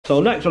So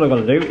next what I'm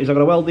going to do is I'm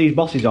going to weld these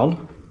bosses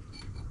on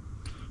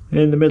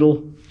in the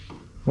middle,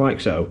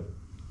 like so,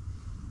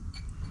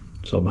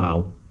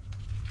 somehow.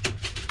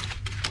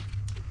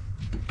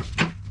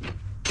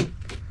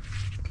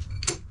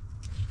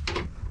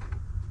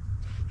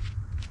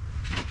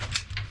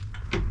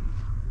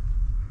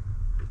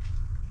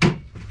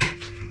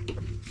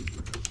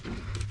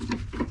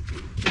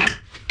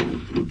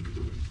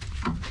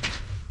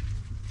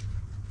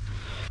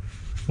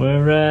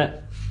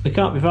 We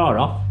can't be far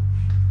off.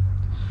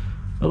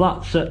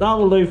 Well,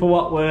 that'll do for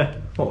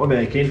what we're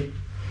making.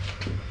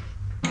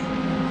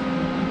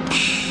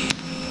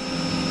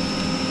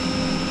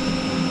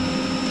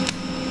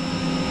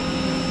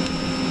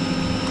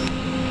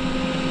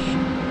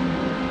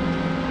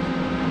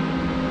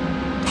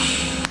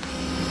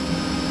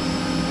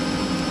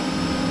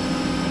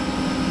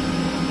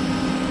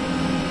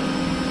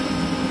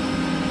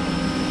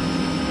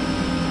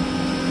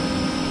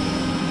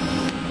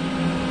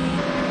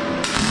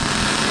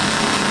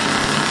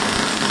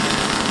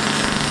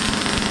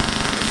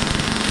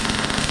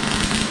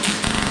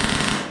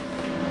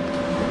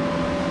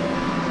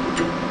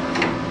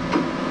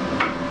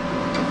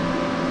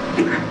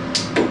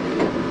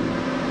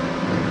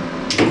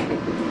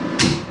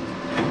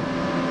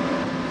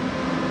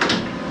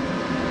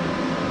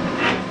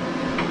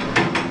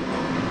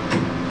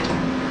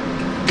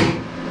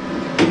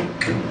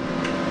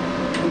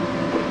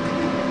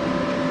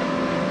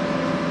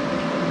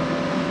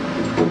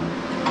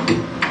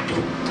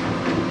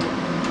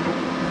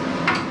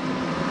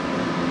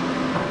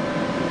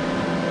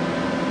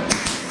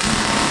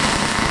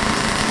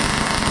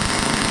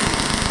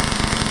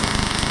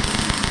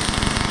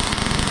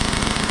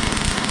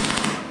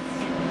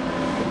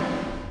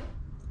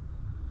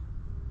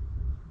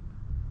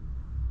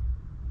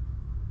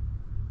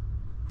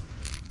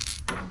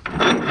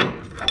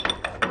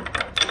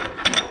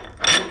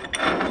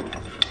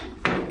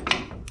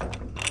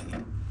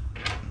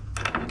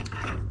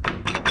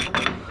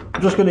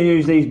 I'm just going to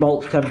use these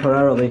bolts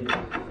temporarily.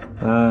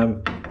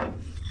 I'm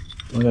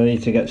going to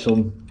need to get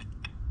some.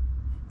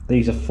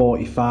 These are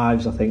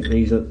 45s, I think.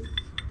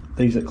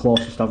 These are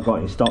closest I've got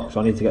in stock, so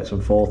I need to get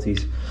some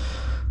 40s.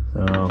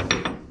 So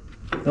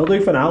they'll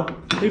do for now.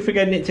 Do for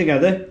getting it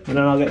together, and then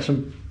I'll get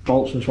some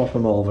bolts and swap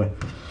them over.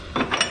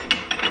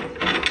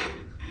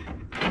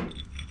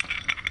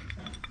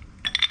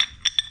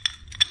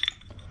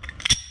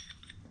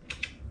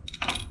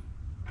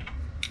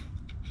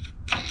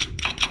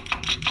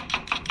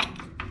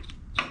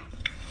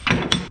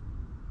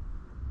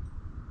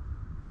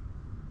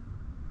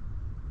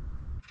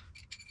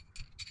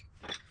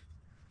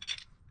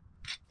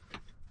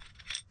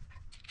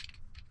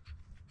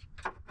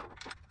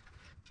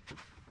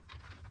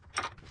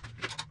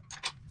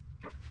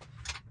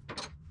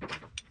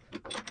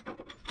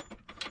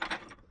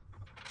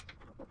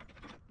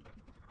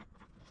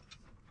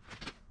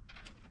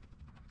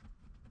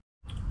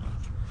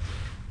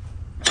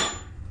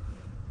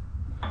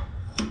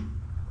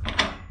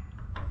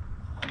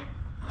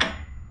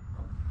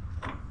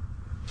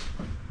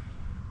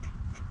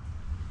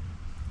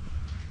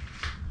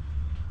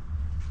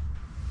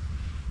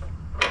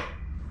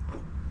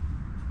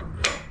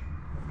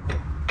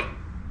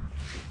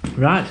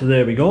 Right, so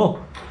there we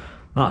go.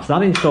 That's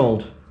that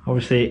installed.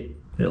 Obviously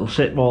it'll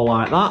sit more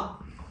like that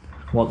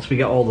once we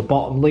get all the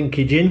bottom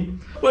linkage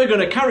in. We're going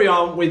to carry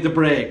on with the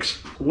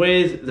brakes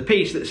with the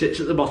piece that sits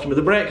at the bottom of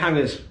the brake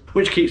hangers,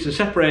 which keeps them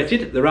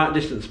separated the right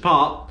distance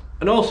apart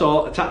and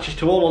also attaches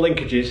to all the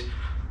linkages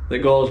that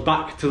goes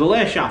back to the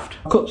lay shaft.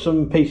 I cut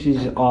some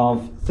pieces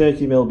of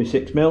 30mm by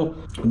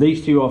 6mm.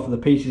 These two are for the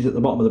pieces at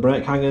the bottom of the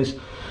brake hangers,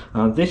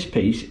 and this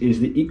piece is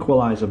the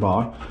equaliser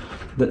bar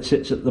that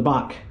sits at the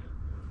back,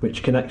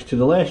 which connects to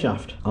the lay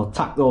shaft. I'll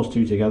tack those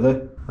two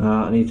together.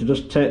 I need to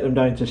just take them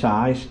down to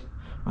size,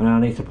 and I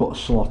need to put a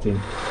slot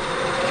in.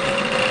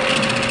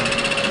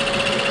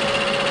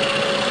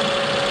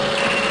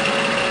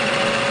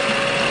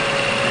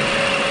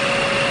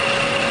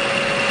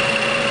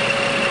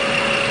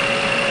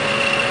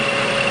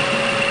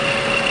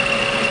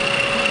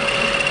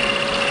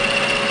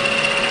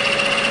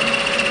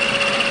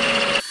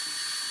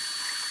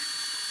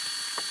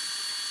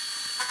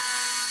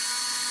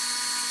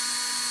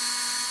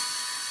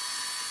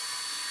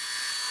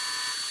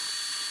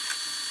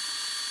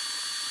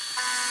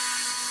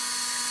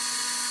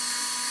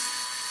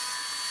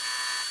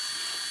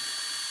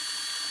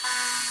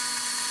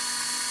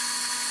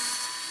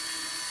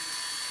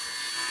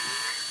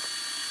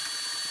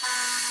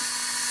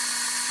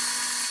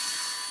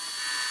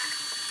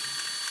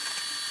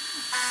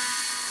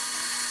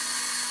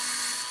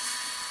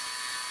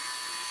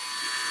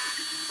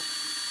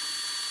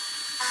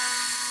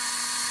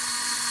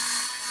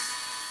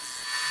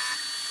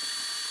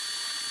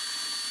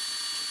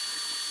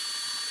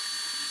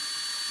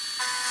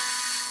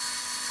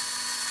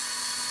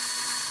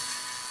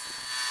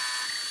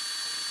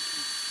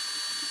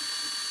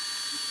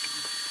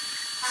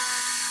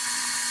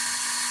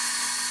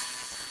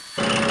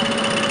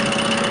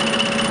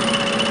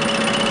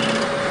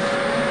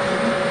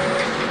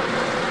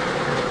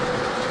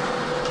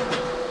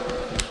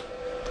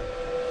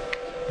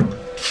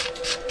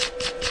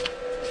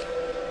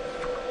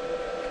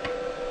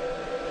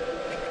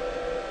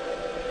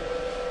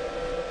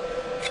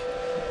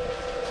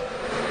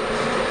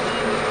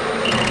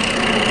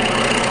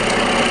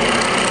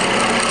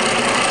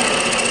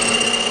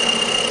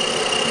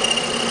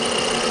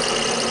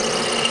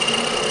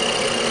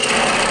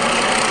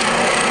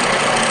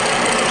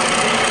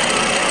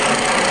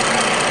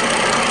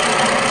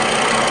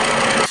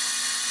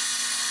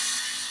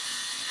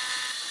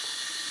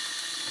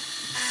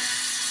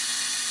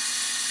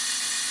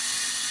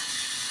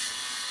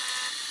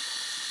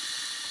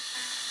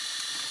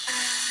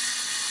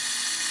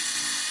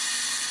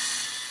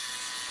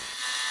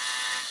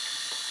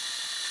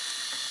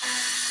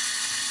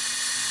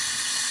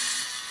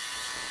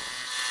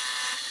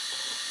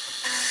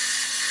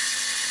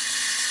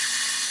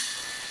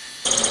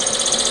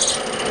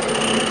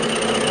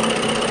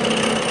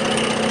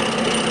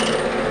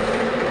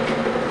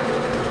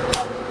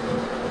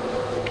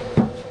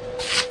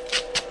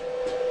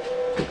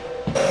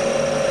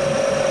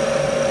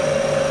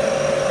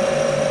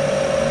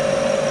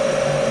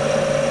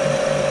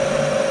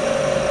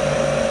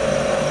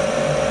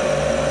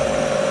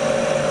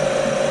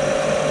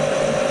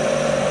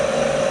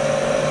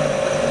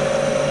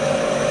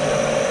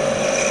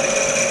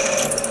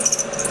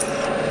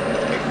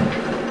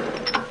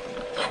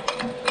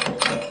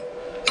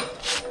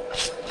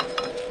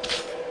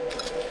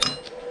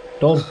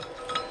 Done.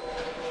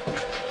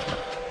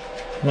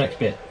 Next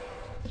bit.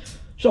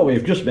 So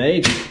we've just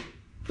made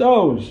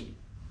those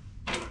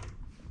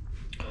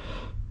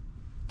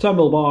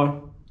 10mm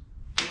bar,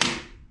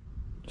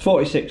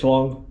 46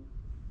 long,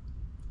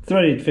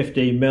 threaded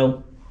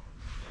 15mm.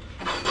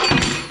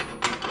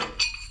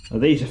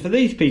 And these are for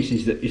these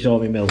pieces that you saw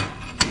me mill,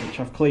 which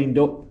I've cleaned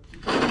up,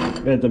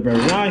 made them very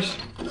nice.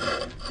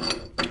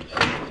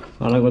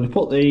 And I'm going to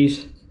put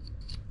these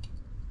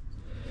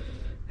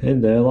in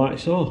there like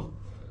so.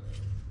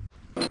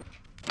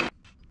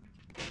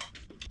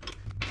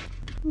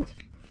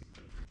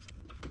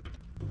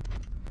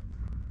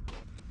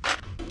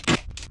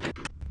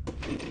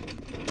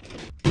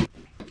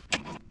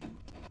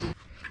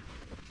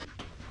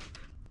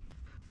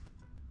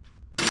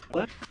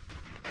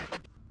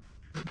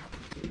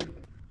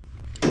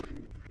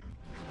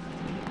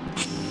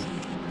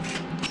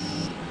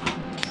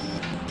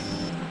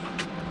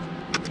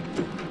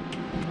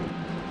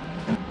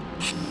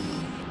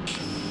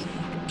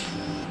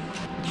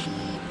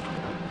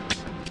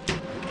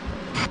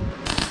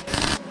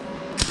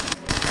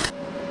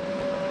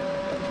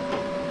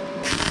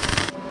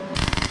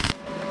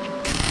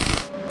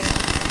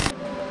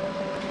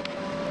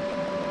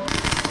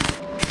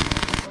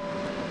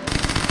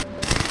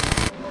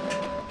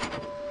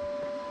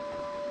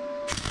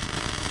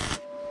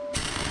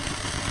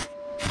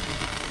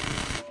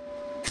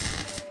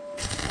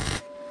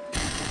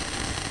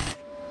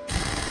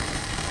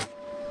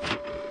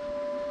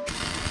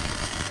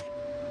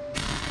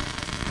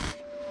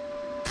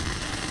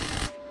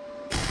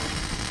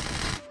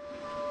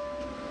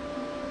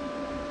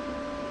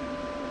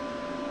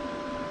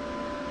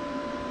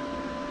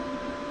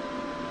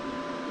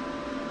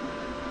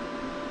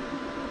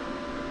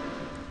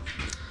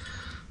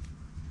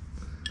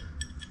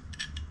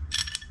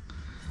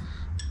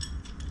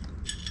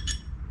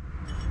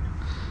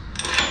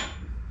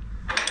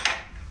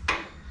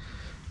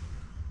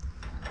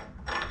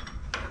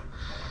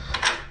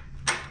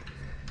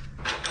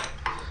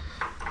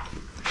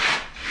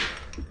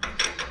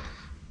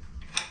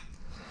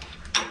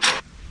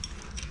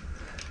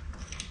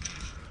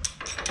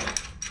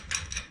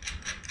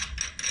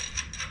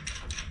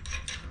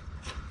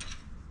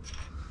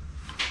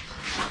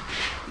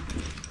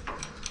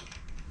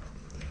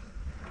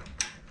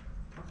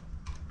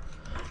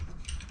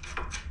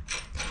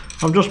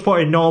 I'm just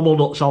putting normal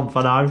nuts on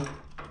for now.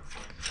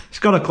 It's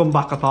going to come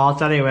back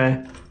apart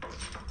anyway.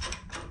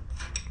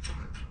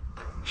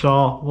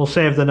 So we'll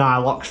save the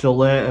nylocks till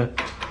later.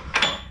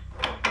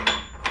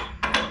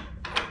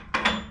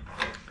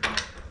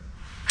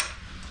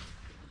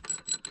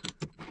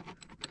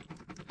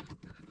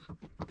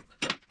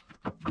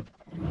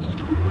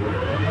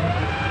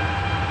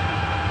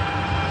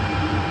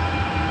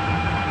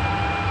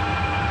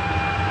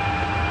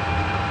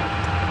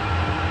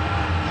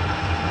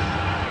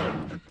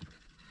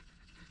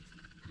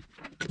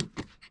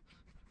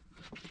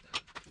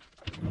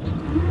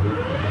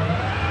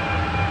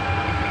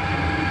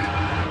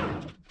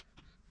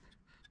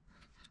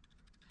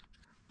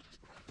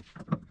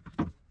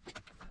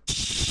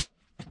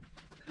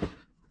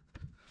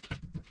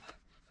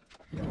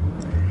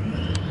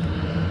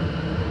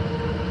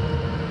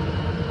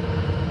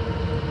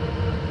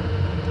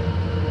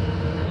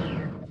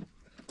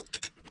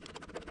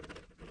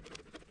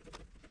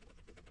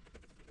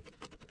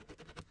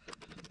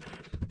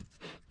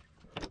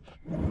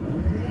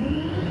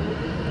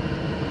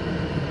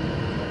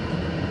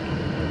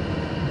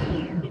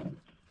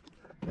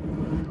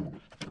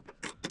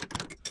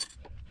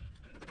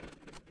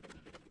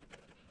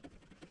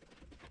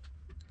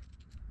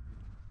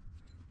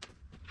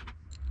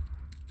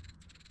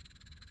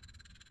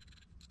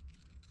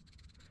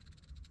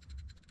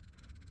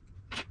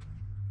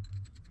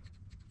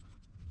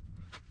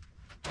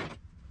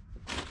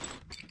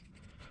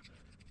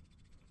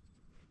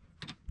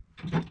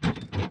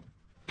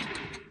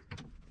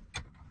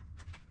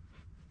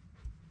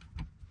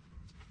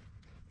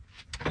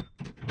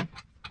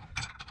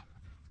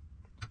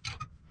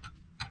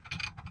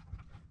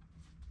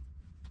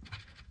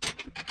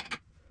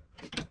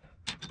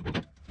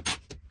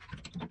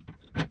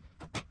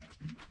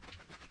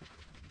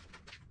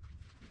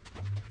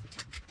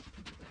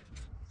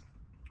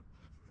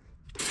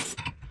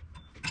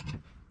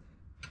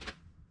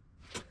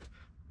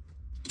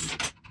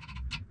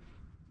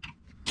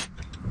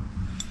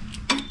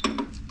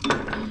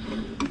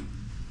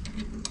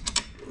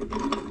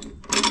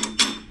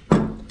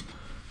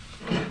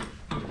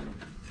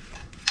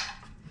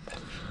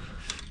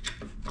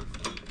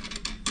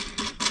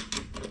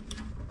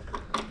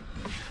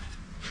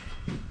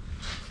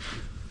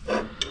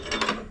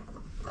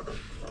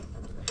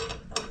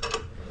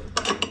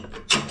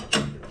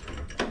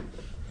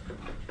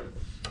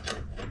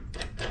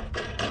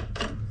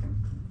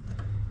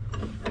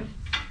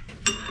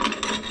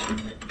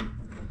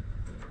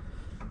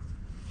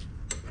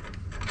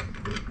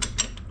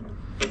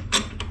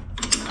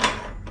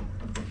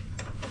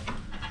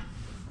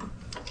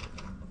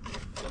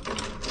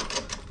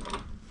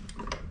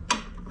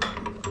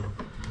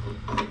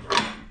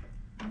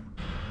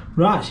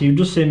 Right, so you've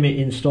just seen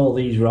me install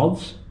these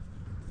rods,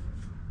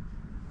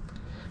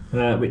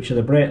 which are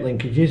the brake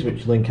linkages,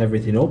 which link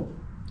everything up.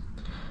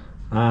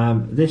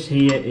 This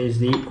here is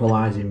the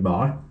equalising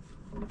bar,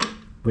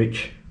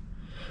 which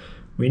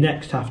we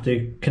next have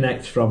to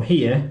connect from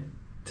here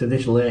to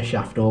this lay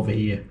shaft over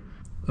here.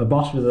 A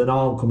boss with an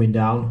arm coming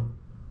down,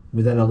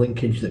 with then a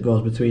linkage that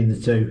goes between the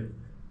two.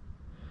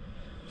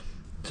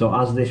 So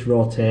as this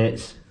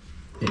rotates,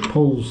 it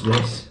pulls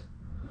this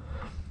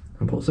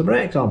and puts the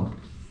brakes on.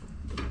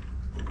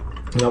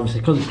 And obviously,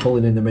 because it's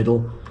pulling in the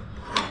middle,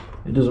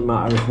 it doesn't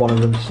matter if one of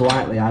them's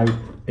slightly out,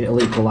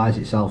 it'll equalise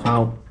itself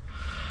out.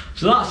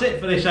 So that's it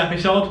for this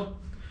episode.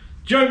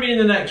 Join me in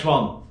the next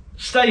one.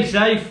 Stay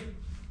safe,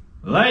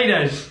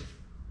 ladies.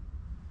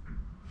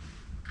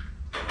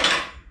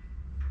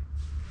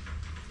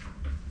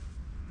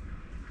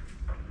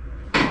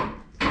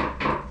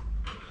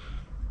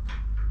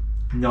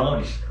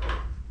 Nice.